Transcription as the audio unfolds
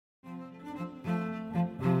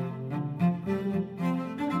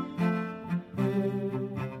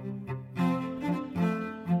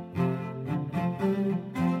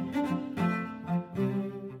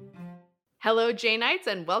Hello, Janeites,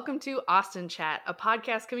 and welcome to Austen Chat, a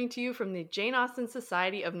podcast coming to you from the Jane Austen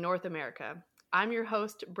Society of North America. I'm your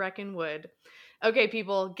host, Brecken Wood. Okay,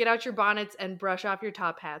 people, get out your bonnets and brush off your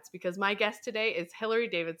top hats because my guest today is Hilary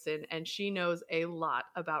Davidson, and she knows a lot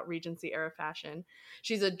about Regency-era fashion.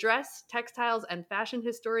 She's a dress, textiles, and fashion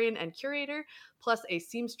historian and curator, plus a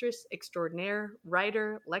seamstress extraordinaire,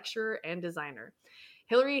 writer, lecturer, and designer.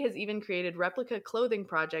 Hilary has even created replica clothing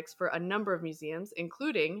projects for a number of museums,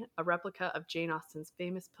 including a replica of Jane Austen's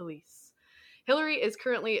famous pelisse. Hilary is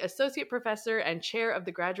currently Associate Professor and Chair of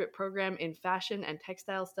the Graduate Program in Fashion and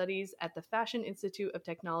Textile Studies at the Fashion Institute of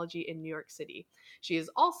Technology in New York City. She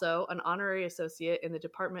is also an Honorary Associate in the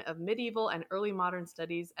Department of Medieval and Early Modern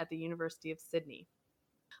Studies at the University of Sydney.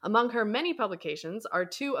 Among her many publications are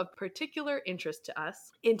two of particular interest to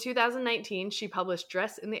us. In 2019, she published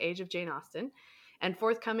Dress in the Age of Jane Austen, and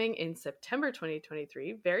forthcoming in September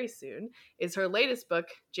 2023, very soon, is her latest book,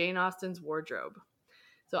 Jane Austen's Wardrobe.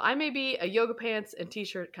 So I may be a yoga pants and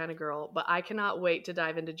t-shirt kind of girl, but I cannot wait to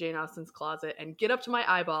dive into Jane Austen's closet and get up to my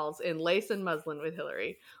eyeballs in lace and muslin with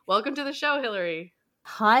Hilary. Welcome to the show, Hilary.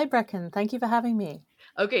 Hi, Brecken. Thank you for having me.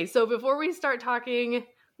 Okay, so before we start talking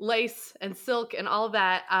lace and silk and all of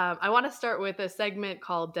that, I want to start with a segment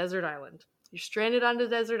called Desert Island. You're stranded on a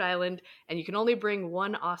desert island, and you can only bring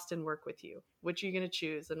one Austen work with you. Which are you going to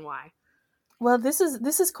choose, and why? Well, this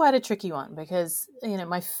is quite a tricky one because,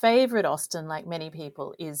 my favorite Austen, like many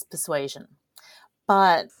people, is Persuasion.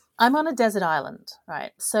 But I'm on a desert island,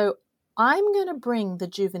 right? So I'm going to bring the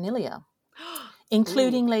Juvenilia,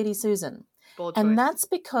 including Lady Susan. Bold choice. And that's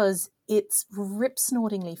because it's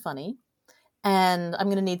rip-snortingly funny. And I'm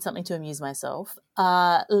going to need something to amuse myself.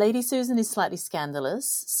 Lady Susan is slightly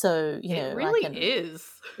scandalous, so it really is.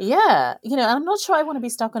 Yeah, I'm not sure I want to be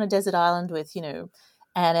stuck on a desert island with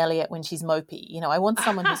Anne Elliot when she's mopey. I want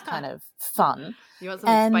someone who's kind of fun. You want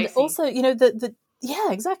something spicy. And also,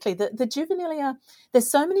 yeah, exactly. The Juvenilia.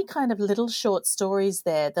 There's so many kind of little short stories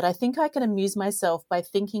there that I think I can amuse myself by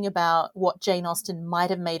thinking about what Jane Austen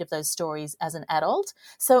might have made of those stories as an adult.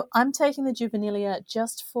 So I'm taking the Juvenilia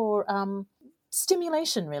just for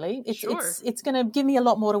stimulation, really. It's going to give me a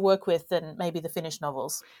lot more to work with than maybe the finished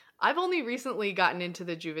novels. I've only recently gotten into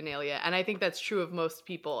the Juvenilia, and I think that's true of most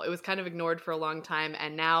people. It was kind of ignored for a long time,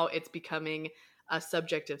 and now it's becoming a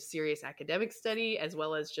subject of serious academic study, as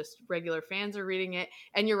well as just regular fans are reading it.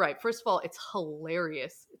 And you're right. First of all, it's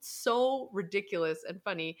hilarious. It's so ridiculous and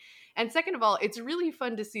funny. And second of all, it's really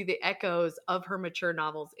fun to see the echoes of her mature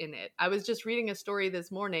novels in it. I was just reading a story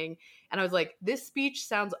this morning, and I was like, this speech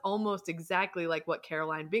sounds almost exactly like what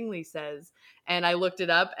Caroline Bingley says. And I looked it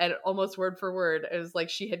up, and almost word for word, it was like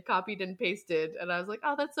she had copied and pasted. And I was like,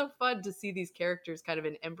 oh, that's so fun to see these characters kind of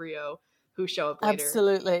in embryo who show up later.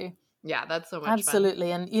 Absolutely. Yeah, that's so much Absolutely.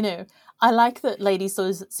 fun. And, I like that Lady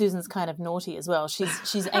Susan's kind of naughty as well.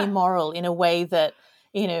 She's amoral in a way that,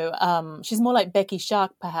 she's more like Becky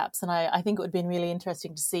Sharp, perhaps. And I think it would have been really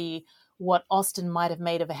interesting to see what Austen might have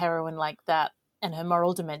made of a heroine like that and her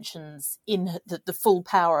moral dimensions in the full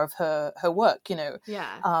power of her work,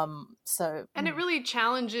 Yeah. So. And it really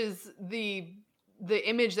challenges the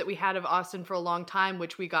image that we had of Austen for a long time,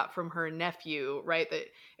 which we got from her nephew, right? That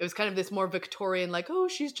it was kind of this more Victorian, like, oh,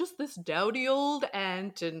 she's just this dowdy old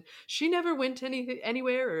aunt and she never went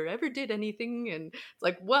anywhere or ever did anything. And it's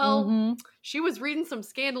like, well, she was reading some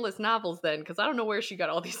scandalous novels then, because I don't know where she got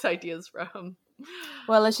all these ideas from.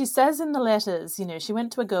 Well, as she says in the letters, she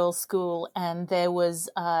went to a girls' school and there was,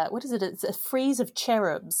 It's a frieze of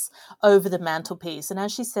cherubs over the mantelpiece. And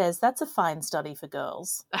as she says, that's a fine study for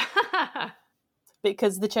girls.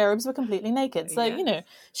 Because the cherubs were completely naked. So, yes.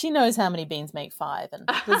 She knows how many beans make five. And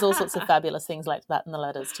there's all sorts of fabulous things like that in the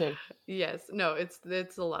letters too. Yes. No, it's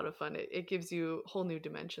a lot of fun. It gives you whole new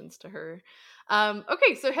dimensions to her.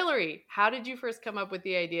 Okay, so Hilary, how did you first come up with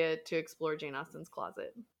the idea to explore Jane Austen's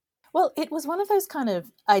closet? Well, it was one of those kind of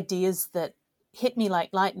ideas that hit me like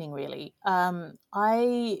lightning, really.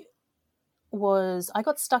 I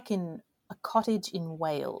got stuck in a cottage in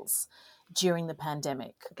Wales during the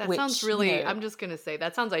pandemic. That sounds really, I'm just going to say,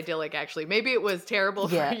 that sounds idyllic, actually. Maybe it was terrible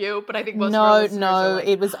for you, but I think most of our listeners are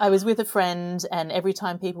like... I was with a friend, and every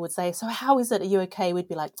time people would say, so how is it? Are you okay? We'd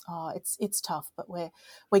be like, oh, it's tough, but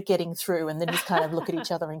we're getting through. And then just kind of look at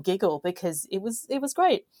each other and giggle because it was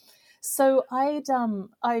great. So I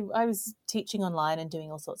was teaching online and doing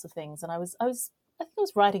all sorts of things. And I think I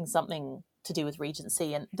was writing something to do with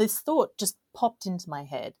Regency. And this thought just popped into my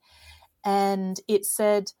head. And it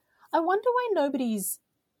said, I wonder why nobody's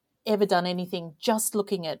ever done anything just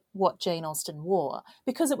looking at what Jane Austen wore,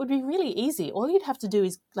 because it would be really easy. All you'd have to do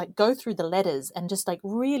is like go through the letters and just like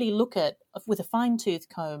really look at, with a fine-tooth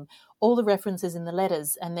comb, all the references in the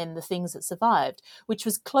letters and then the things that survived, which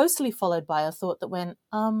was closely followed by a thought that went,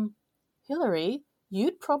 Hilary,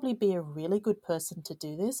 you'd probably be a really good person to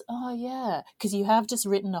do this. Oh, yeah, because you have just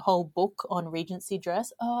written a whole book on Regency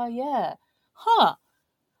dress. Oh, yeah. Huh.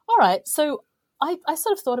 All right. So I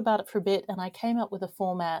sort of thought about it for a bit, and I came up with a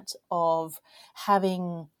format of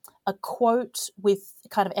having a quote with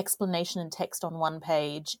kind of explanation and text on one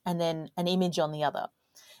page and then an image on the other,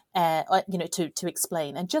 to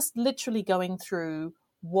explain, and just literally going through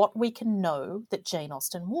what we can know that Jane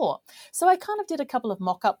Austen wore. So I kind of did a couple of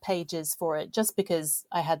mock-up pages for it just because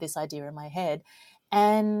I had this idea in my head.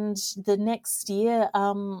 And the next year,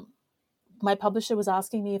 my publisher was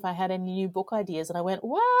asking me if I had any new book ideas, and I went,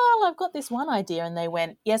 well, I've got this one idea. And they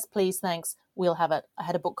went, yes, please, thanks, we'll have it. I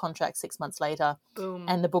had a book contract 6 months later. Boom.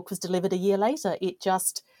 And the book was delivered a year later. It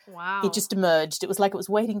just emerged. It was like it was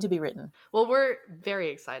waiting to be written. Well, we're very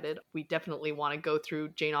excited. We definitely want to go through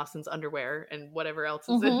Jane Austen's underwear and whatever else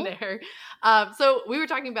is in there. So we were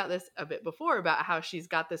talking about this a bit before, about how she's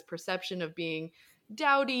got this perception of being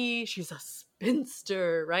dowdy. She's a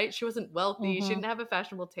spinster, right? She wasn't wealthy. She didn't have a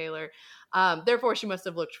fashionable tailor. Therefore, she must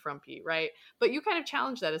have looked frumpy, right? But you kind of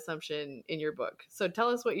challenged that assumption in your book. So tell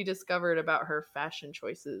us what you discovered about her fashion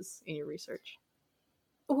choices in your research.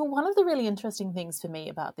 Well, one of the really interesting things for me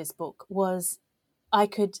about this book was I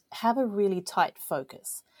could have a really tight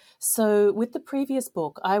focus. So with the previous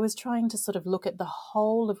book, I was trying to sort of look at the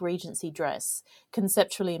whole of Regency dress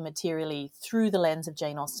conceptually and materially through the lens of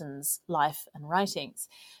Jane Austen's life and writings.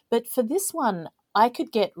 But for this one, I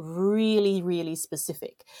could get really, really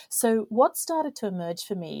specific. So what started to emerge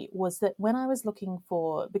for me was that when I was looking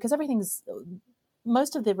for, because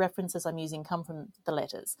most of the references I'm using come from the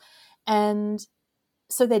letters, and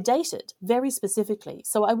so they're dated very specifically.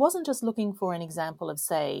 So I wasn't just looking for an example of,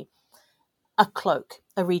 say, a cloak,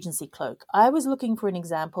 a Regency cloak. I was looking for an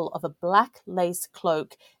example of a black lace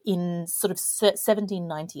cloak in sort of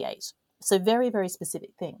 1798. So very, very specific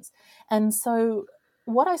things. And so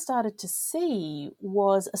what I started to see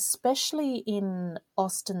was, especially in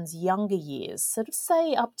Austen's younger years, sort of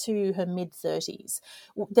say up to her mid-30s,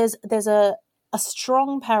 there's a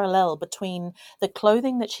strong parallel between the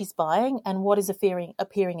clothing that she's buying and what is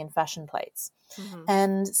appearing in fashion plates.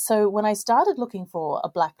 And so when I started looking for a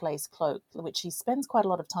black lace cloak, which she spends quite a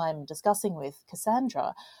lot of time discussing with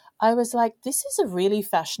Cassandra, I was like, this is a really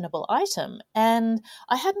fashionable item. And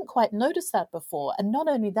I hadn't quite noticed that before. And not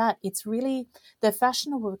only that, they're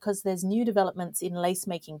fashionable because there's new developments in lace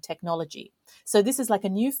making technology. So this is like a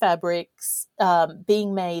new fabrics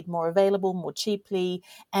being made more available, more cheaply,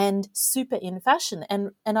 and super in fashion.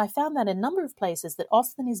 And I found that in a number of places that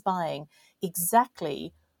Austen is buying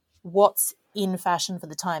exactly what's in fashion for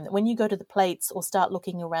the time. That when you go to the plates or start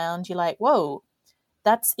looking around, you're like, whoa,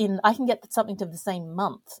 I can get something to the same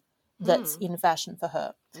month that's in fashion for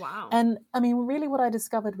her. Wow. And I mean, really what I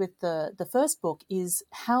discovered with the first book is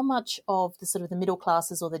how much of the sort of the middle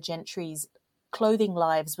classes or the gentry's clothing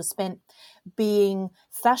lives were spent being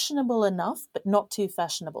fashionable enough, but not too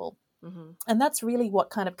fashionable. And that's really what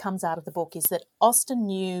kind of comes out of the book, is that Austen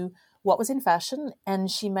knew what was in fashion,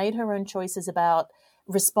 and she made her own choices about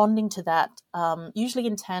responding to that, usually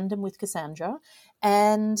in tandem with Cassandra.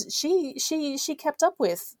 And she kept up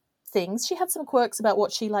with things. She had some quirks about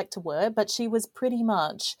what she liked to wear, but she was pretty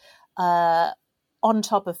much on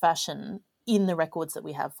top of fashion in the records that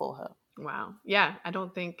we have for her. Wow. Yeah, I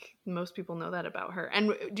don't think most people know that about her.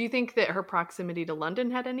 And do you think that her proximity to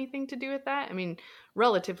London had anything to do with that? I mean,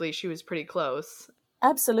 relatively, she was pretty close.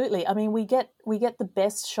 Absolutely. I mean, we get the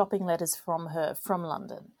best shopping letters from her from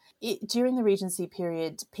London. During the Regency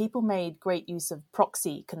period, people made great use of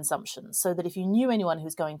proxy consumption, so that if you knew anyone who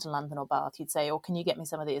was going to London or Bath, you'd say, oh, can you get me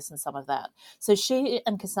some of this and some of that? So she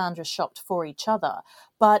and Cassandra shopped for each other,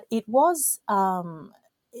 but it was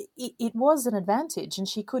an advantage, and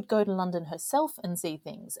she could go to London herself and see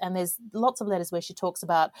things. And there's lots of letters where she talks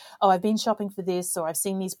about, oh, I've been shopping for this, or I've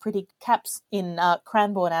seen these pretty caps in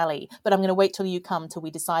Cranbourne Alley, but I'm going to wait till you come till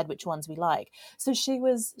we decide which ones we like. So she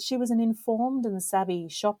was an informed and savvy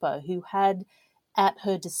shopper who had at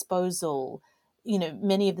her disposal,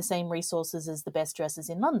 many of the same resources as the best dresses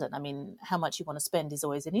in London. I mean, how much you want to spend is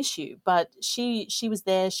always an issue, but she was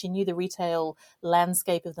there. She knew the retail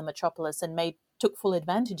landscape of the metropolis and took full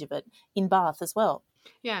advantage of it in Bath as well.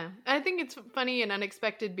 Yeah, I think it's funny and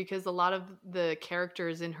unexpected because a lot of the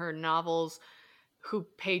characters in her novels who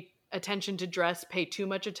pay attention to dress pay too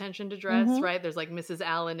much attention to dress, Mm-hmm. right? There's like Mrs.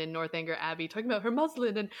 Allen in Northanger Abbey talking about her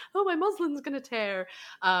muslin and, oh, my muslin's going to tear.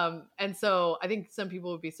 And so I think some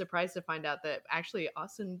people would be surprised to find out that actually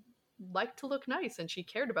Austen liked to look nice and she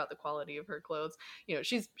cared about the quality of her clothes. You know,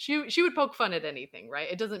 she would poke fun at anything,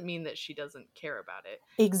 right? It doesn't mean that she doesn't care about it.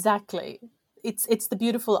 Exactly. It's the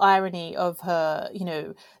beautiful irony of her, you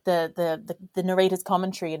know, the narrator's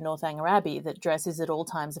commentary in Northanger Abbey that dress is at all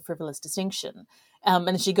times a frivolous distinction.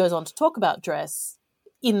 And she goes on to talk about dress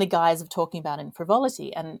in the guise of talking about in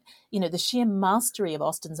frivolity. And, you know, the sheer mastery of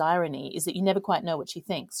Austen's irony is that you never quite know what she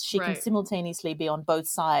thinks. She can Right. simultaneously be on both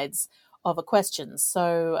sides of a question.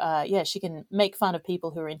 So, yeah, she can make fun of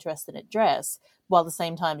people who are interested in dress while at the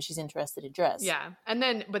same time she's interested in dress. Yeah.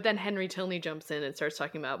 But then Henry Tilney jumps in and starts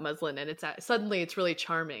talking about muslin, and suddenly it's really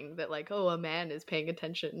charming that, like, oh, a man is paying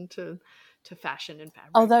attention to fashion and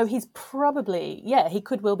fabric. Although he's probably, he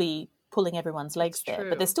could well be pulling everyone's legs there,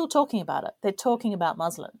 but they're still talking about it. They're talking about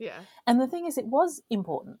muslin. Yeah. And the thing is, it was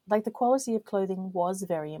important. Like, the quality of clothing was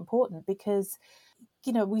very important because,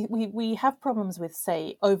 you know, we have problems with,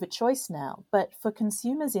 say, overchoice now, but for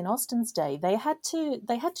consumers in Austen's day, they had to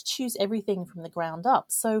choose everything from the ground up.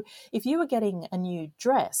 So if you were getting a new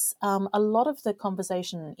dress, a lot of the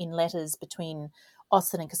conversation in letters between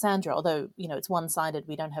Austen and Cassandra, although, you know, it's one-sided,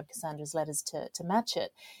 we don't have Cassandra's letters to match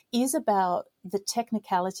it, is about the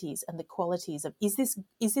technicalities and the qualities of, is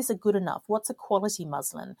this a good enough? What's a quality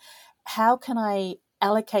muslin? How can I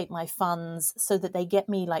allocate my funds so that they get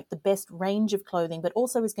me like the best range of clothing, but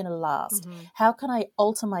also is going to last? Mm-hmm. How can I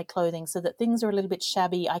alter my clothing so that things are a little bit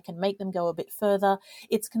shabby? I can make them go a bit further.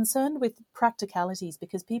 It's concerned with practicalities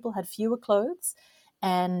because people had fewer clothes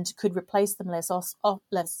and could replace them less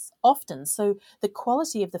often. So the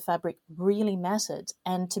quality of the fabric really mattered.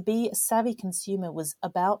 And to be a savvy consumer was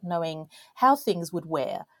about knowing how things would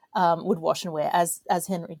wash and wear, as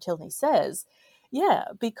Henry Tilney says. Yeah,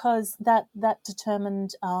 because that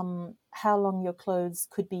determined how long your clothes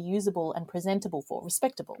could be usable and presentable for,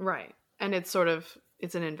 respectable. Right. And it's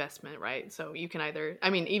an investment, right? So you can either, I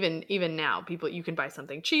mean, even now, people, you can buy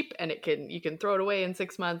something cheap and you can throw it away in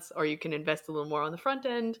 6 months, or you can invest a little more on the front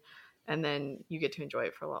end and then you get to enjoy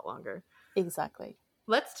it for a lot longer. Exactly.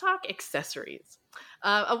 Let's talk accessories.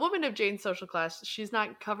 A woman of Jane's social class, she's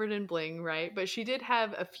not covered in bling, right? But she did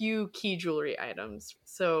have a few key jewelry items.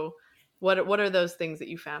 So what are those things that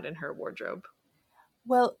you found in her wardrobe?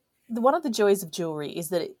 Well, one of the joys of jewelry is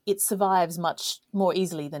that it survives much more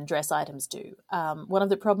easily than dress items do. One of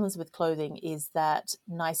the problems with clothing is that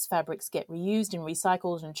nice fabrics get reused and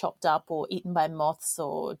recycled and chopped up or eaten by moths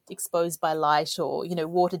or exposed by light or, you know,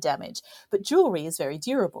 water damage. But jewelry is very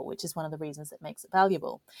durable, which is one of the reasons that makes it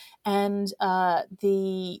valuable. And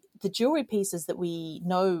the jewelry pieces that we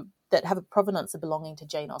know that have a provenance of belonging to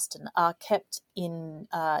Jane Austen are kept in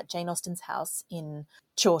Jane Austen's house in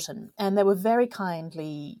Chawton. And they were very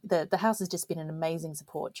kindly, the house has just been an amazing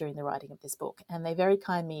support during the writing of this book. And they very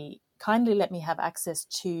kindly let me have access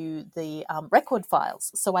to the record files.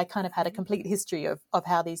 So I kind of had a complete history of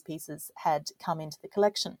how these pieces had come into the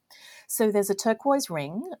collection. So there's a turquoise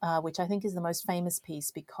ring, which I think is the most famous piece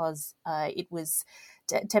because it was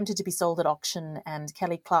attempted to be sold at auction, and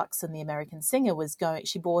Kelly Clarkson, the American singer,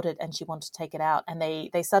 she bought it and she wanted to take it out, and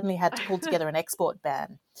they suddenly had to pull together an export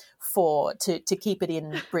ban to keep it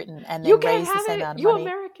in Britain and then raise the same amount of money. You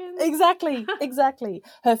Americans. Exactly.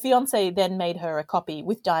 Her fiance then made her a copy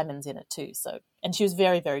with diamonds in it too. So, and she was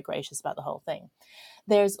very, very gracious about the whole thing.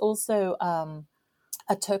 There's also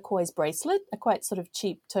a turquoise bracelet, a quite sort of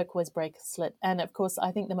cheap turquoise bracelet. And of course,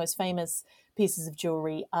 I think the most famous pieces of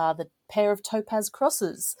jewelry are the pair of topaz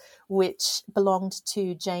crosses, which belonged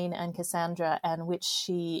to Jane and Cassandra and which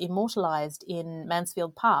she immortalized in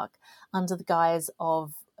Mansfield Park under the guise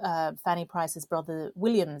of Fanny Price's brother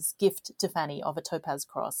William's gift to Fanny of a topaz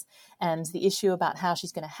cross, and the issue about how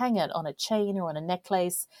she's going to hang it on a chain or on a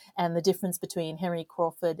necklace, and the difference between Henry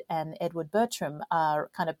Crawford and Edward Bertram are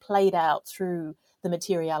kind of played out through the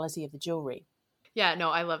materiality of the jewelry. Yeah, no,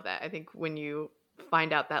 I love that. I think when you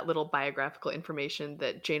find out that little biographical information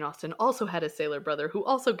that Jane Austen also had a sailor brother who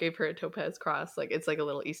also gave her a topaz cross, like it's like a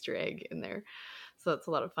little Easter egg in there. So that's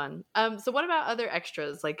a lot of fun. So what about other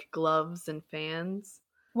extras like gloves and fans?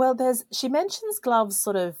 Well, she mentions gloves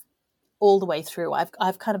sort of all the way through.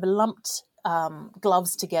 I've kind of lumped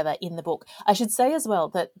gloves together in the book. I should say as well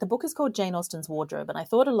that the book is called Jane Austen's Wardrobe, and I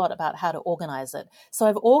thought a lot about how to organize it. So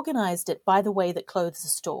I've organized it by the way that clothes are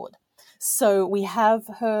stored. So we have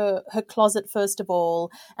her closet first of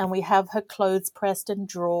all, and we have her clothes pressed and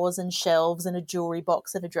drawers and shelves and a jewelry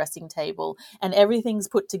box and a dressing table, and everything's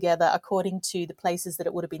put together according to the places that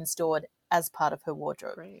it would have been stored as part of her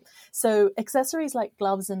wardrobe. Right. So accessories like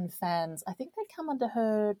gloves and fans, I think they come under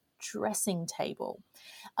her dressing table.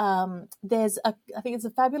 I think it's a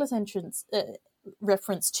fabulous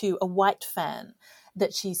reference to a white fan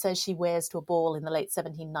that she says she wears to a ball in the late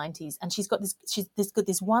 1790s, and she's got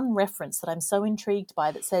this one reference that I'm so intrigued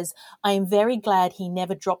by that says, "I am very glad he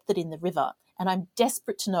never dropped it in the river." And I'm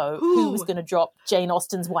desperate to know who was going to drop Jane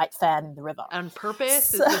Austen's white fan in the river. On purpose?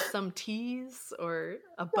 So, is this some tease or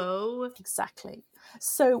a bow? Exactly.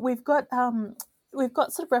 So we've got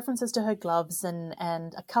sort of references to her gloves and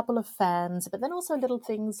a couple of fans, but then also little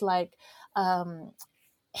things like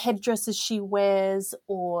headdresses she wears,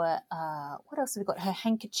 or what else have we got? Her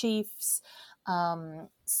handkerchiefs,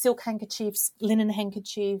 silk handkerchiefs, linen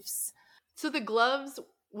handkerchiefs. So the gloves,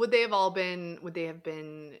 would they have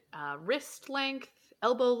been wrist length,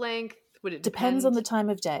 elbow length? Would it depends on the time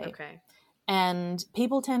of day? Okay. And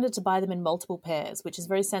people tended to buy them in multiple pairs, which is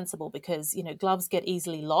very sensible because, gloves get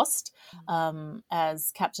easily lost,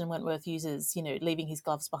 as Captain Wentworth uses, leaving his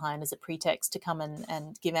gloves behind as a pretext to come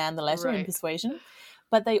and give Anne the letter in Persuasion.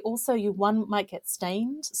 But they also, one might get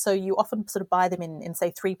stained. So you often sort of buy them in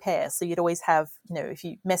say, 3 pairs. So you'd always have, if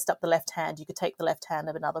you messed up the left hand, you could take the left hand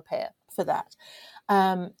of another pair for that.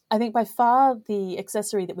 I think by far the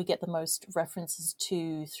accessory that we get the most references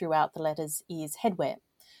to throughout the letters is headwear,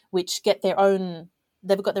 which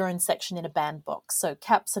they've got their own section in a bandbox. So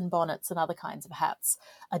caps and bonnets and other kinds of hats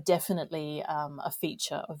are definitely a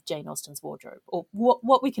feature of Jane Austen's wardrobe, or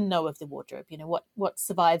what we can know of the wardrobe, what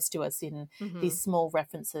survives to us in these small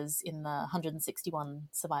references in the 161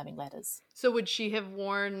 surviving letters. So would she have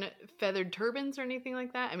worn feathered turbans or anything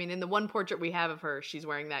like that? I mean, in the one portrait we have of her, she's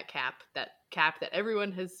wearing that cap that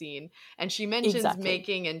everyone has seen. And she mentions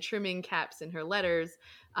making and trimming caps in her letters.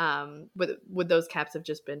 Would those caps have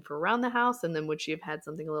just been for around the house, and then would she have had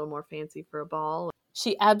something a little more fancy for a ball?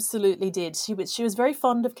 She absolutely did. She was very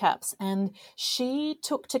fond of caps, and she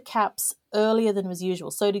took to caps earlier than was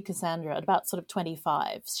usual. So did Cassandra at about sort of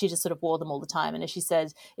 25. She just sort of wore them all the time, and as she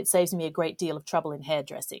said, it saves me a great deal of trouble in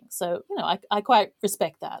hairdressing. So I quite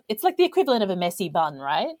respect that. It's like the equivalent of a messy bun,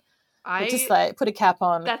 right? Just like put a cap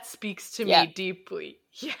on. That speaks to me deeply.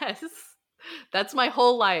 Yes. That's my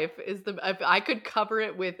whole life. If I could cover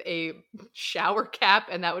it with a shower cap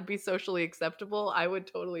and that would be socially acceptable, I would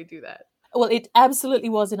totally do that. Well, it absolutely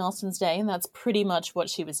was in Austen's day, and that's pretty much what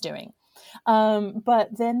she was doing.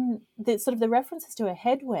 But then the references to her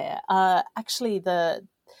headwear, actually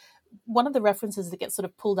one of the references that gets sort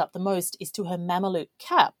of pulled up the most is to her Mameluke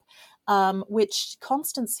cap, which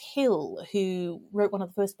Constance Hill, who wrote one of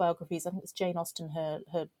the first biographies, I think it's Jane Austen,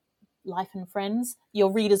 her Life and Friends.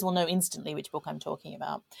 Your readers will know instantly which book I'm talking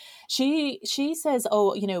about. She says,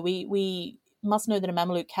 we must know that a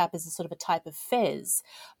Mameluke cap is a sort of a type of fez,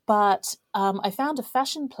 but I found a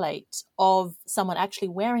fashion plate of someone actually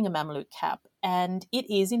wearing a Mameluke cap, and it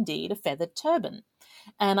is indeed a feathered turban.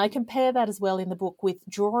 And I compare that as well in the book with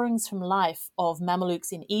drawings from life of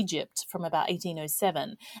Mamelukes in Egypt from about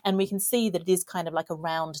 1807, and we can see that it is kind of like a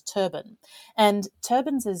round turban. And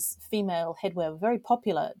turbans as female headwear were very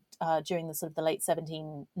popular during the sort of the late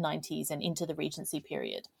 1790s and into the Regency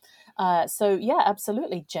period. So yeah,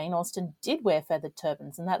 absolutely, Jane Austen did wear feathered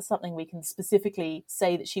turbans, and that's something we can specifically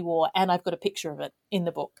say that she wore, and I've got a picture of it in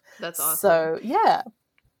the book. That's awesome. So yeah.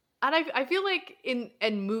 And I feel like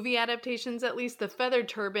in movie adaptations, at least, the feathered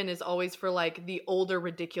turban is always for like the older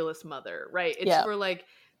ridiculous mother, right? It's for like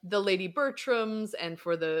the Lady Bertrams and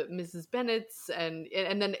for the Mrs. Bennets, and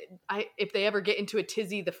then if they ever get into a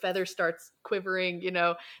tizzy, the feather starts quivering,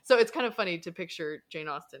 So it's kind of funny to picture Jane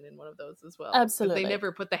Austen in one of those as well. Absolutely. They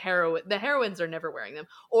never put the heroines are never wearing them,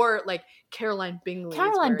 or like Caroline Bingley.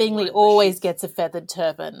 Caroline Bingley always gets a feathered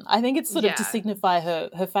turban. I think it's sort of to signify her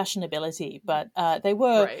fashionability, but they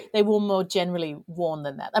were more generally worn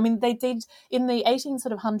than that. I mean, they did in the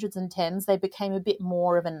 1800s and 10s. They became a bit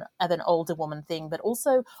more of an older woman thing, but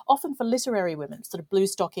also often for literary women, sort of blue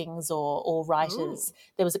stockings or writers. Ooh.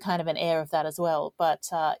 There was a kind of an air of that as well. But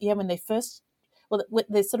when they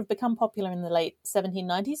sort of become popular in the late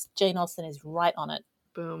 1790s, Jane Austen is right on it.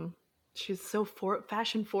 Boom. She's so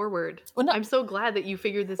fashion forward. Well, no, I'm so glad that you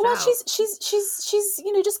figured this out. Well, she's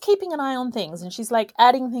just keeping an eye on things, and she's like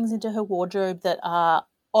adding things into her wardrobe that are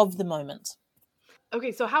of the moment.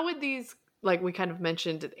 Okay, so how would these, like we kind of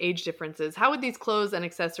mentioned age differences, how would these clothes and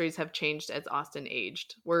accessories have changed as Austen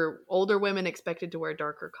aged? Were older women expected to wear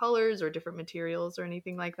darker colors or different materials or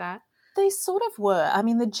anything like that? They sort of were. I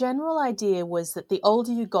mean, the general idea was that the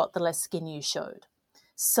older you got, the less skin you showed.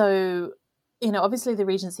 So, obviously the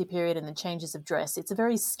Regency period and the changes of dress, it's a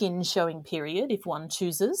very skin-showing period if one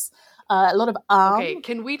chooses. A lot of arm. Okay,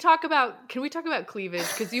 can we talk about cleavage?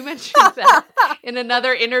 Because you mentioned that in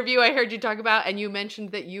another interview I heard you talk about, and you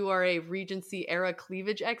mentioned that you are a Regency era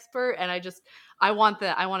cleavage expert, and I want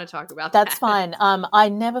to talk about that. That's fine. I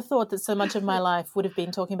never thought that so much of my life would have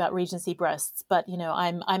been talking about Regency breasts, but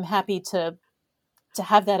I'm happy to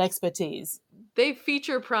have that expertise. They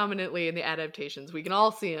feature prominently in the adaptations. We can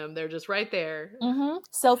all see them. They're just right there. Mm-hmm.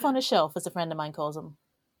 Self on a shelf, as a friend of mine calls them.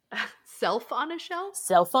 Self on a shelf?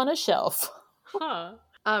 Self on a shelf. Huh.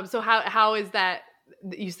 So how is that?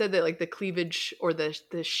 You said that like the cleavage or the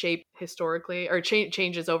shape historically or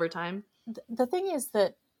changes over time. The thing is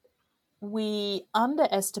that we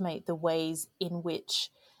underestimate the ways in which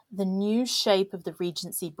the new shape of the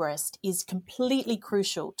Regency breast is completely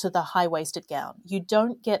crucial to the high-waisted gown. You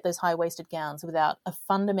don't get those high-waisted gowns without a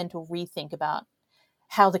fundamental rethink about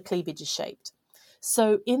how the cleavage is shaped.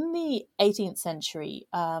 So in the 18th century,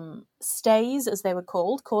 stays, as they were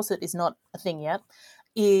called, corset is not a thing yet,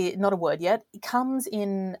 not a word yet, it comes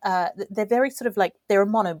in, they're very sort of like, they're a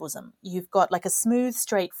monobosom. You've got like a smooth,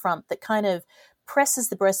 straight front that kind of presses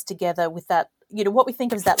the breast together with that, what we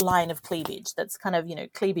think of as that line of cleavage. That's kind of,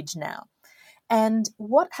 cleavage now. And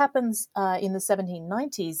what happens in the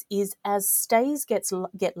 1790s is as stays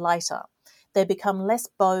get lighter, they become less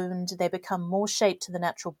boned, they become more shaped to the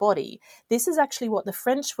natural body. This is actually what the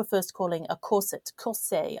French were first calling a corset,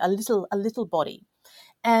 a little body.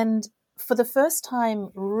 And for the first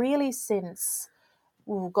time really since,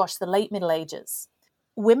 the late Middle Ages,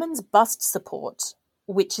 women's bust support,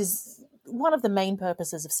 which is one of the main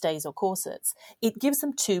purposes of stays or corsets, it gives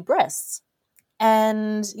them two breasts.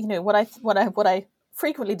 And, what I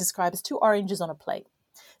frequently describe as two oranges on a plate.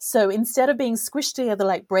 So instead of being squished together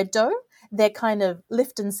like bread dough, they're kind of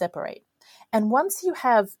lift and separate. And once you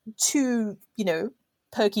have two,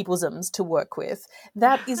 perky bosoms to work with,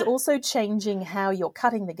 that is also changing how you're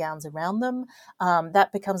cutting the gowns around them.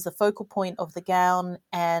 That becomes the focal point of the gown,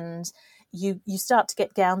 and you start to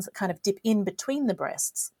get gowns that kind of dip in between the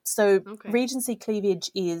breasts. So Regency cleavage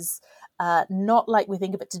is not like we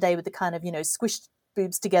think of it today with the kind of, squished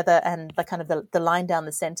boobs together and the kind of the line down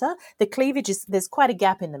the center. The cleavage there's quite a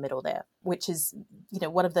gap in the middle there, which is,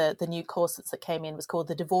 one of the new corsets that came in was called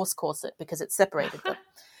the divorce corset because it separated them.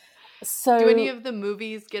 So, do any of the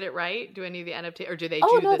movies get it right? Do any of the adaptations, or do they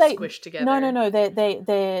they squish together? No.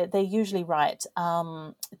 They're usually right.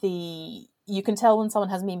 You can tell when someone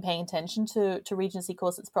hasn't been paying attention to Regency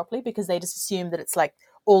corsets properly because they just assume that it's like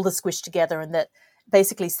all the squished together and that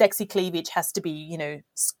basically sexy cleavage has to be,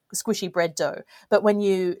 squishy bread dough. But when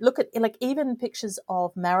you look at like even pictures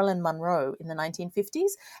of Marilyn Monroe in the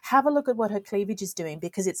 1950s, have a look at what her cleavage is doing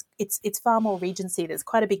because it's far more Regency. There's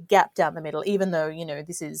quite a big gap down the middle, even though,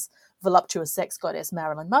 this is voluptuous sex goddess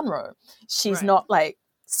Marilyn Monroe. She's not like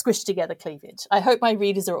squished together cleavage. I hope my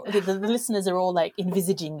readers the listeners are all like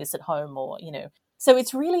envisaging this at home or, So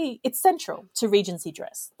it's central to Regency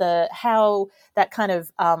dress, how that kind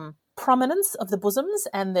of prominence of the bosoms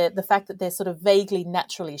and the fact that they're sort of vaguely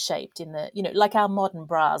naturally shaped in the, like our modern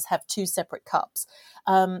bras have two separate cups.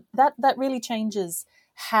 That really changes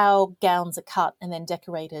how gowns are cut and then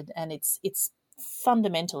decorated, and it's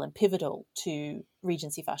fundamental and pivotal to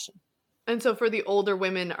Regency fashion. And so for the older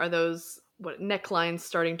women, are those necklines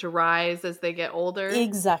starting to rise as they get older?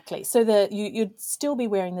 Exactly. So you'd still be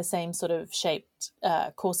wearing the same sort of shaped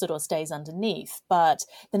corset or stays underneath, but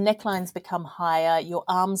the necklines become higher, your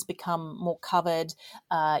arms become more covered,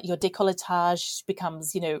 your décolletage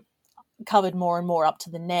becomes, covered more and more up to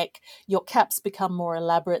the neck, your caps become more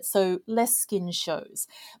elaborate, so less skin shows.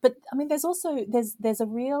 But I mean, there's also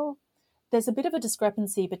there's a bit of a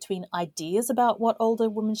discrepancy between ideas about what older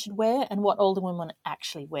women should wear and what older women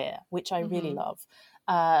actually wear, which I really love.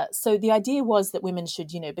 So the idea was that women should,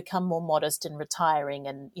 become more modest and retiring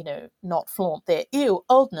and, not flaunt their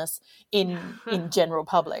oldness in general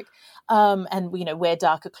public. And, wear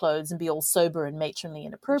darker clothes and be all sober and matronly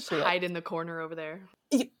and appropriate. Just hide in the corner over there.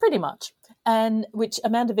 Pretty much. And which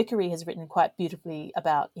Amanda Vickery has written quite beautifully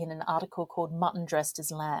about in an article called Mutton Dressed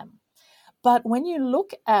as Lamb. But when you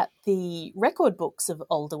look at the record books of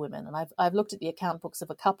older women, and I've looked at the account books of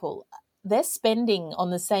a couple, they're spending on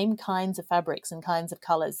the same kinds of fabrics and kinds of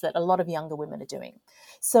colours that a lot of younger women are doing.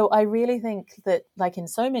 So I really think that, like in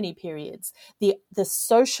so many periods, the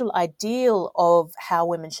social ideal of how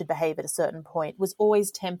women should behave at a certain point was always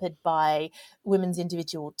tempered by women's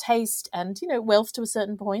individual taste and, wealth to a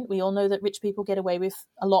certain point. We all know that rich people get away with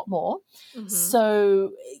a lot more. Mm-hmm.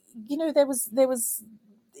 So, there was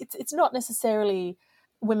it's not necessarily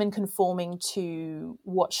women conforming to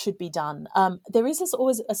what should be done. There is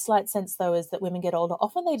always a slight sense, though, as that women get older,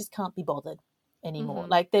 often they just can't be bothered anymore.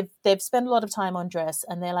 Mm-hmm. Like they've spent a lot of time on dress,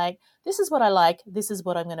 and they're like, this is what I like, this is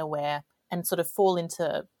what I'm going to wear, and sort of fall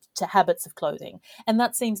into habits of clothing. And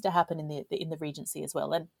that seems to happen in the Regency as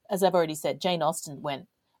well. And as I've already said, Jane Austen went,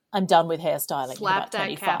 I'm done with hairstyling. Slap at about that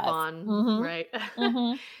 25. cap on, Mm-hmm. right?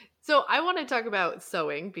 Mm-hmm. So I want to talk about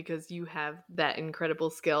sewing because you have that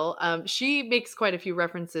incredible skill. She makes quite a few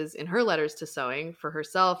references in her letters to sewing for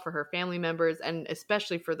herself, for her family members, and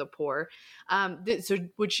especially for the poor. So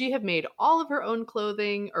would she have made all of her own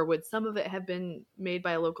clothing, or would some of it have been made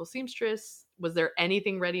by a local seamstress? Was there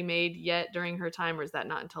anything ready-made yet during her time, or is that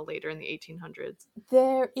not until later in the 1800s?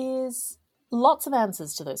 There is lots of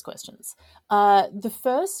answers to those questions. The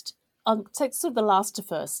first, I'll take sort of the last to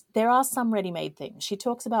first. There are some ready-made things. She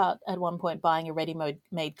talks about at one point buying a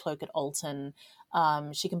ready-made cloak at Alton.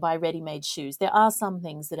 She can buy ready-made shoes. There are some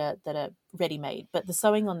things that are ready-made, but the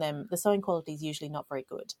sewing on them, the sewing quality is usually not very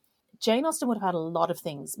good. Jane Austen would have had a lot of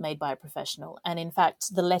things made by a professional, and in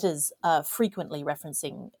fact, the letters are frequently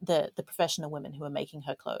referencing the professional women who are making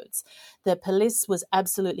her clothes. The pelisse was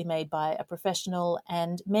absolutely made by a professional,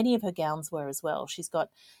 and many of her gowns were as well. She's got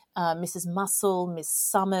Mrs. Muscle, Miss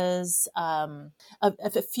Summers,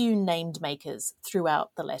 a few named makers throughout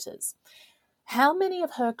the letters. How many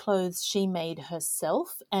of her clothes she made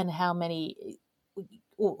herself and how many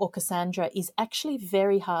or Cassandra is actually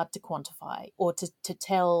very hard to quantify or to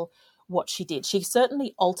tell what she did. She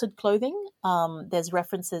certainly altered clothing. There's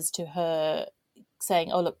references to her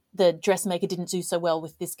saying, oh, look, the dressmaker didn't do so well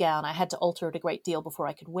with this gown. I had to alter it a great deal before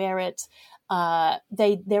I could wear it.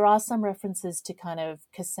 There are some references to kind of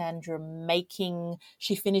Cassandra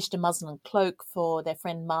she finished a muslin cloak for their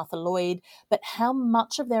friend Martha Lloyd, but how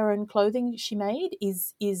much of their own clothing she made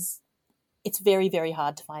it's very, very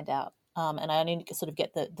hard to find out. And I only sort of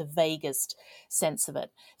get the vaguest sense of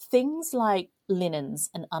it. Things like linens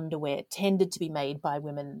and underwear tended to be made by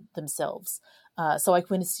women themselves. So I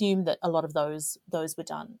can assume that a lot of those were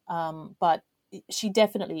done. But she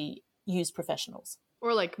definitely used professionals.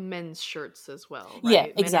 Or like men's shirts as well, right? Yeah,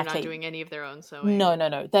 Men exactly. are not doing any of their own sewing. No.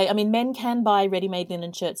 Men can buy ready-made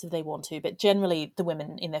linen shirts if they want to, but generally the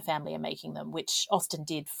women in their family are making them, which Austen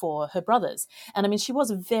did for her brothers. And she was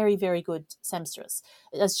a very, very good seamstress.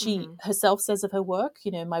 As she herself says of her work,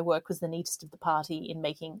 my work was the neatest of the party in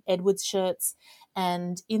making Edward's shirts.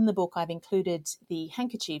 And in the book, I've included the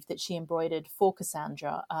handkerchief that she embroidered for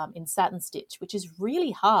Cassandra in satin stitch, which is really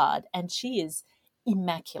hard, and she is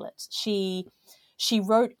immaculate. She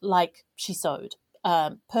wrote like she sewed,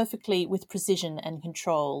 perfectly with precision and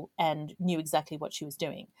control, and knew exactly what she was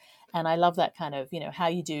doing. And I love that kind of,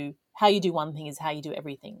 how you do one thing is how you do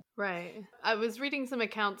everything. Right. I was reading some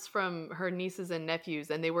accounts from her nieces and nephews,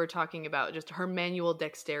 and they were talking about just her manual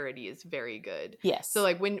dexterity is very good. Yes. So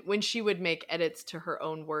like when she would make edits to her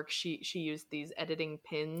own work, she used these editing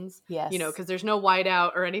pins. Yes. Because there's no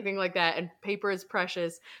whiteout or anything like that, and paper is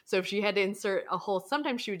precious. So if she had to insert a whole,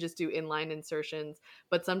 sometimes she would just do inline insertions,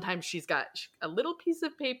 but sometimes she's got a little piece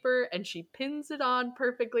of paper and she pins it on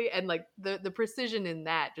perfectly, and like the precision in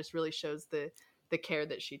that just really shows the care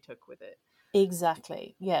that she took with it.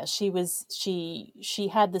 Exactly. Yeah, she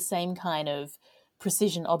had the same kind of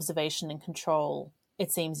precision, observation, and control,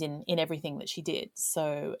 it seems, in everything that she did.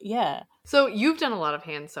 So, yeah. So you've done a lot of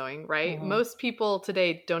hand sewing, right? Mm-hmm. Most people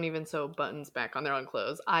today don't even sew buttons back on their own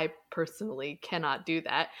clothes. I personally cannot do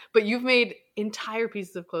that. But you've made entire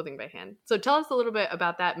pieces of clothing by hand. So tell us a little bit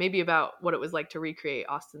about that, maybe about what it was like to recreate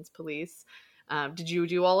Austen's pelisse. Did you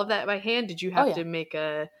do all of that by hand? Did you have to make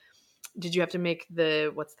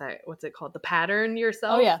the what's it called, the pattern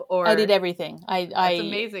yourself? Oh yeah, or I did everything. That's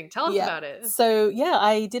amazing. Tell us about it. So yeah,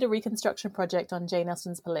 I did a reconstruction project on Jane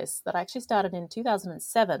Austen's pelisse that actually started in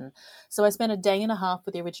 2007. So I spent a day and a half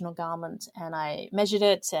with the original garment, and I measured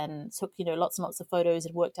it and took lots and lots of photos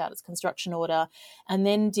and worked out its construction order, and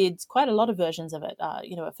then did quite a lot of versions of it.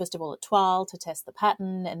 First of all a toile to test the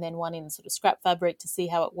pattern, and then one in sort of scrap fabric to see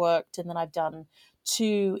how it worked, and then I've done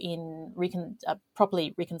 2 in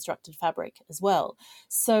properly reconstructed fabric as well.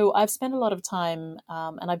 So I've spent a lot of time,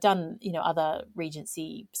 and I've done other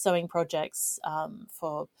Regency sewing projects,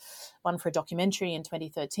 for a documentary in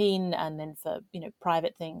 2013, and then for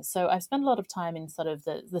private things. So I've spent a lot of time in sort of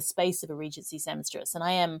the space of a Regency seamstress, and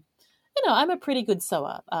I am, I'm a pretty good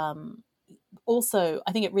sewer. Also,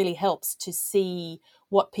 I think it really helps to see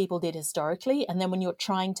what people did historically, and then when you're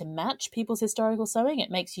trying to match people's historical sewing,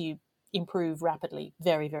 it makes you improve rapidly,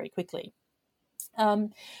 very, very quickly.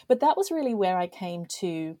 But that was really where I came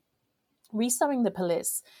to resewing the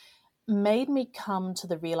pelisse, made me come to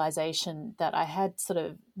the realization that I had sort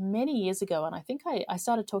of many years ago, and I think I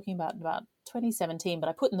started talking about 2017, but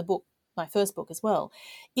I put in the book, my first book as well,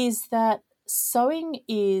 is that sewing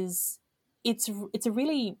is, it's a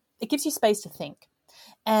really, it gives you space to think.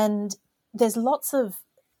 And there's been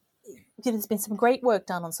some great work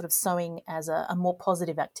done on sort of sewing as a more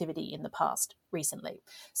positive activity in the past recently.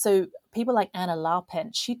 So people like Anna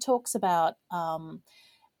Larpent, she talks about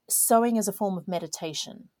sewing as a form of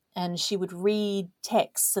meditation, and she would read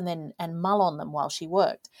texts and mull on them while she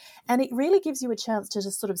worked. And it really gives you a chance to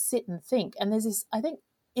just sort of sit and think. And there's this, I think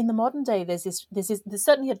in the modern day, there's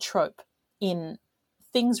certainly a trope in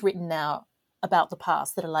things written now about the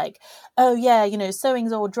past that are like, oh yeah,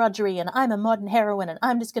 sewing's all drudgery and I'm a modern heroine and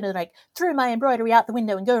I'm just going to like throw my embroidery out the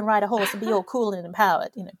window and go and ride a horse and be all cool and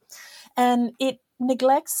empowered, And it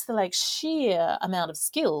neglects the like sheer amount of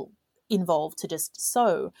skill involved to just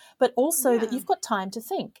sew, but also that you've got time to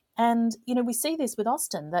think. And, we see this with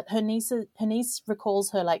Austen, that her niece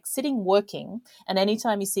recalls her like sitting working, and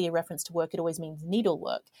anytime you see a reference to work, it always means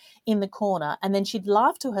needlework, in the corner. And then she'd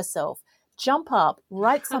laugh to herself, jump up,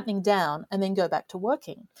 write something down, and then go back to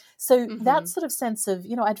working. So that sort of sense of,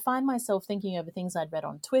 I'd find myself thinking over things I'd read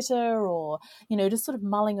on Twitter or, just sort of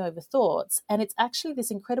mulling over thoughts. And it's actually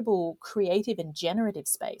this incredible creative and generative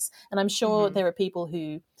space. And I'm sure there are people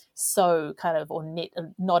who sew kind of or knit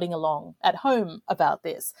and nodding along at home about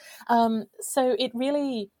this. So it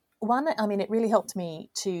really helped me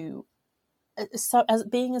to, so as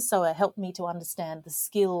being a sewer helped me to understand the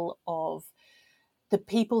skill of the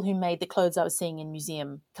people who made the clothes I was seeing in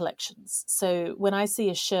museum collections. So when I see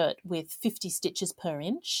a shirt with 50 stitches per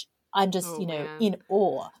inch, I'm just, in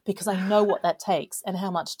awe, because I know what that takes and how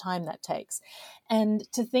much time that takes. And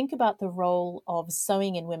to think about the role of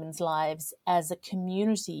sewing in women's lives as a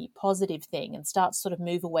community positive thing and start to sort of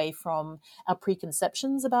move away from our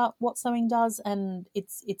preconceptions about what sewing does and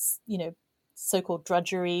its so-called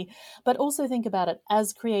drudgery, but also think about it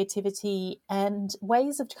as creativity and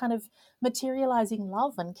ways of kind of materializing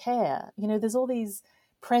love and care. There's all these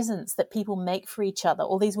presents that people make for each other,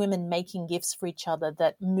 all these women making gifts for each other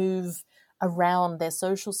that move around their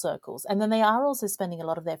social circles. And then they are also spending a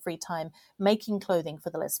lot of their free time making clothing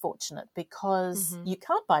for the less fortunate, because you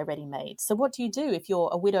can't buy ready-made. So what do you do if you're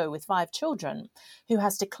a widow with 5 children who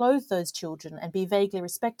has to clothe those children and be vaguely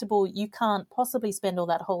respectable? You can't possibly spend all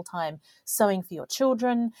that whole time sewing for your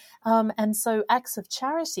children. And so acts of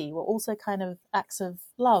charity were also kind of acts of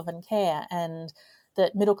love and care, and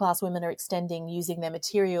that middle-class women are extending using their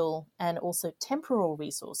material and also temporal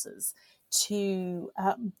resources to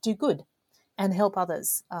do good and help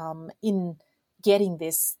others in getting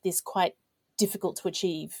this quite difficult to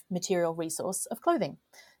achieve material resource of clothing.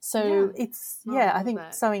 So I think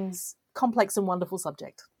sewing's complex and wonderful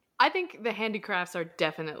subject. I think the handicrafts are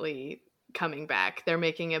definitely coming back. They're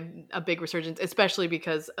making a big resurgence, especially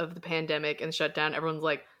because of the pandemic and shutdown. Everyone's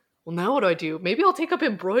like, well, now what do? Maybe I'll take up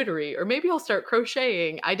embroidery, or maybe I'll start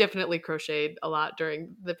crocheting. I definitely crocheted a lot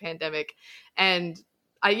during the pandemic. And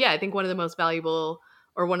I think one of the most valuable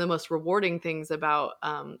or one of the most rewarding things about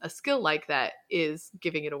a skill like that is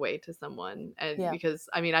giving it away to someone. And because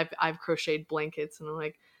I've crocheted blankets, and I'm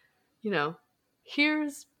like,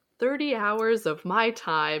 here's 30 hours of my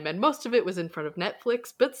time, and most of it was in front of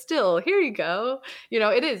Netflix, but still, here you go.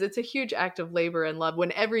 It's a huge act of labor and love.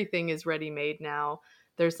 When everything is ready-made now,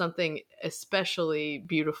 there's something especially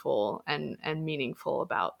beautiful and meaningful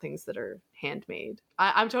about things that are handmade.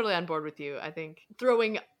 I'm totally on board with you. I think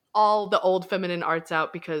throwing all the old feminine arts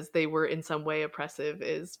out because they were in some way oppressive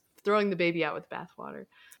is throwing the baby out with bathwater.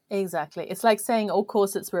 Exactly. It's like saying all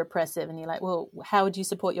corsets were oppressive, and you're like, well, how would you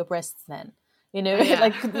support your breasts then?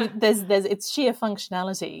 Like there's it's sheer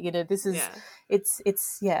functionality. This is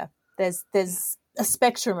there's a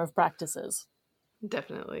spectrum of practices.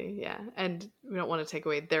 Definitely, yeah. And we don't want to take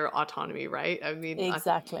away their autonomy, right?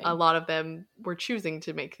 Exactly. A lot of them were choosing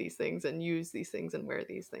to make these things and use these things and wear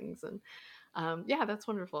these things. And that's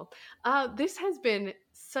wonderful. This has been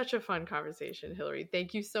such a fun conversation, Hilary.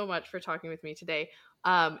 Thank you so much for talking with me today.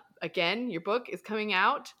 Again, your book is coming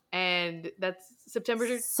out, and that's September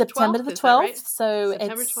the 12th. Right? So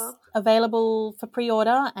September it's 12th. Available for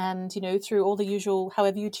pre-order and, through all the usual,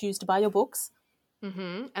 however you choose to buy your books.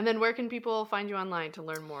 Mm-hmm. And then where can people find you online to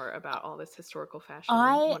learn more about all this historical fashion?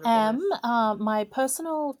 I am. My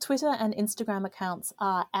personal Twitter and Instagram accounts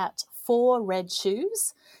are at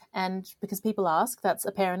 4RedShoes. And because people ask, that's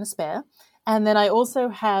a pair and a spare. And then I also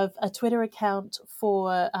have a Twitter account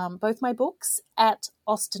for both my books at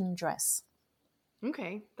Austen Dress.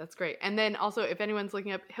 Okay, that's great. And then also, if anyone's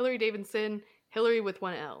looking up Hilary Davidson, Hilary with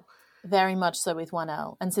one L. Very much so with one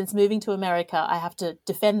L. And since moving to America, I have to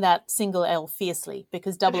defend that single L fiercely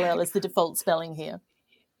because double L is the default spelling here.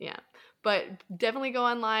 Yeah. But definitely go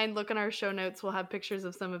online, look in our show notes. We'll have pictures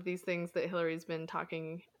of some of these things that Hilary's been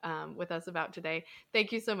talking with us about today.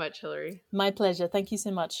 Thank you so much, Hilary. My pleasure. Thank you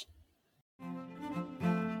so much.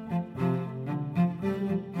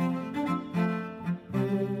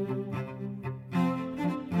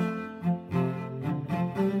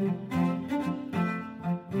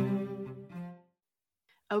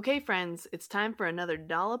 Okay, friends, it's time for another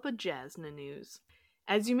dollop of JASNA news.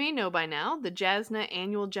 As you may know by now, the JASNA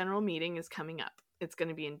annual general meeting is coming up. It's going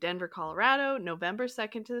to be in Denver, Colorado, November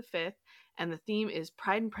 2nd to the 5th, and the theme is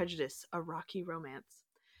Pride and Prejudice, a Rocky Romance.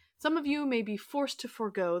 Some of you may be forced to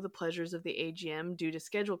forego the pleasures of the AGM due to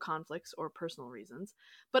schedule conflicts or personal reasons,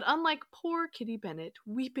 but unlike poor Kitty Bennet,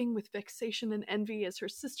 weeping with vexation and envy as her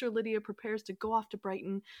sister Lydia prepares to go off to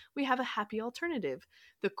Brighton, we have a happy alternative.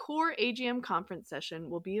 The core AGM conference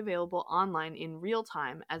session will be available online in real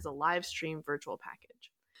time as a live stream virtual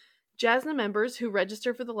package. JASNA members who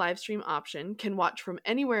register for the live stream option can watch from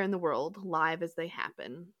anywhere in the world live as they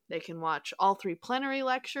happen. They can watch all 3 plenary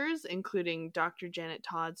lectures, including Dr. Janet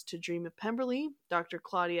Todd's To Dream of Pemberley, Dr.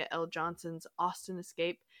 Claudia L. Johnson's Austen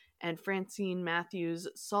Escape, and Francine Matthews'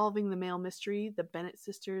 Solving the Male Mystery, The Bennet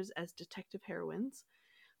Sisters as Detective Heroines.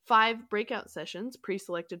 5 breakout sessions,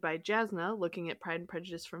 pre-selected by JASNA, looking at Pride and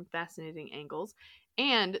Prejudice from fascinating angles,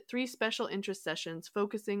 and 3 special interest sessions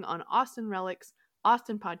focusing on Austen relics,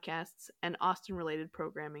 Austen podcasts, and Austen-related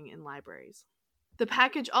programming in libraries. The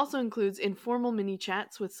package also includes informal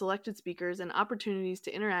mini-chats with selected speakers and opportunities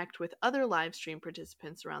to interact with other live stream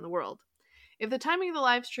participants around the world. If the timing of the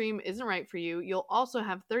live stream isn't right for you, you'll also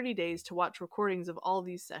have 30 days to watch recordings of all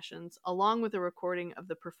these sessions, along with a recording of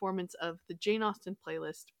the performance of the Jane Austen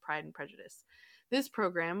playlist, Pride and Prejudice. This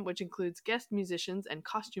program, which includes guest musicians and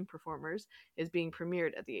costume performers, is being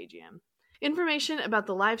premiered at the AGM. Information about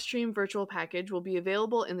the live stream virtual package will be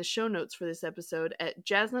available in the show notes for this episode at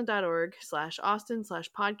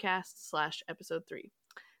jasna.org/austin/podcast/episode 3.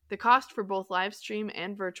 The cost for both live stream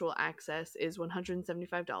and virtual access is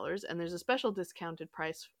 $175, and there's a special discounted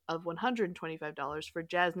price of $125 for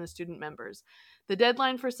JASNA student members. The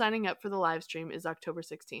deadline for signing up for the live stream is October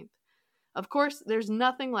 16th. Of course, there's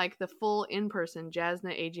nothing like the full in-person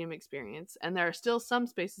JASNA AGM experience, and there are still some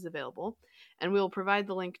spaces available, and we will provide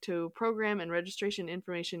the link to program and registration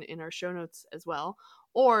information in our show notes as well,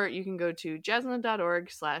 or you can go to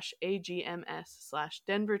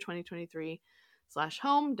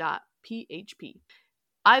jasna.org/agms/denver2023/home.php.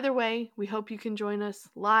 Either way, we hope you can join us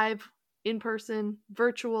live, in person,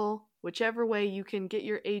 virtual, whichever way you can get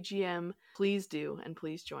your AGM, please do, and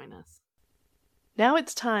please join us. Now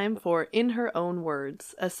it's time for In Her Own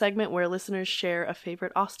Words, a segment where listeners share a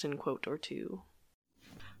favorite Austen quote or two.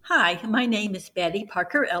 Hi, my name is Betty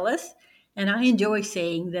Parker Ellis, and I enjoy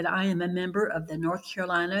saying that I am a member of the North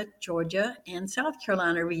Carolina, Georgia, and South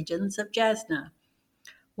Carolina regions of JASNA.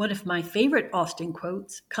 One of my favorite Austen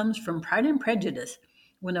quotes comes from Pride and Prejudice,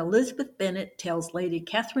 when Elizabeth Bennet tells Lady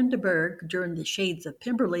Catherine de Bourgh during the Shades of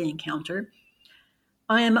Pemberley encounter,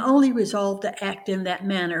 "I am only resolved to act in that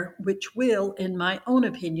manner which will, in my own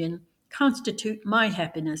opinion, constitute my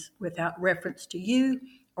happiness without reference to you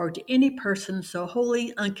or to any person so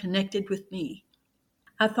wholly unconnected with me."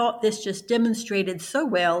 I thought this just demonstrated so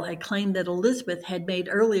well a claim that Elizabeth had made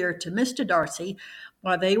earlier to Mr. Darcy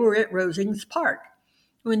while they were at Rosings Park,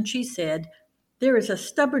 when she said, "There is a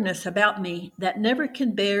stubbornness about me that never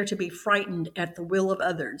can bear to be frightened at the will of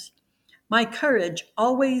others. My courage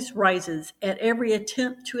always rises at every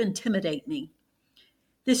attempt to intimidate me."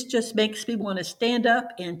 This just makes me want to stand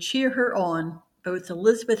up and cheer her on, both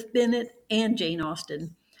Elizabeth Bennet and Jane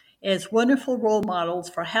Austen, as wonderful role models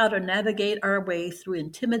for how to navigate our way through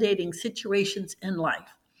intimidating situations in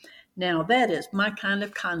life. Now that is my kind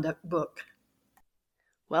of conduct book.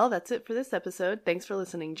 Well, that's it for this episode. Thanks for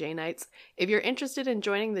listening, Janeites. If you're interested in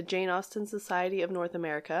joining the Jane Austen Society of North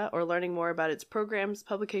America or learning more about its programs,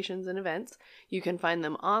 publications, and events, you can find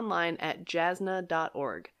them online at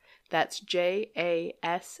jasna.org. That's JASNA.org.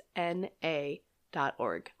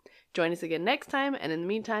 Join us again next time, and in the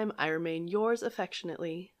meantime, I remain yours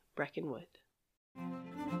affectionately, Breckenwood.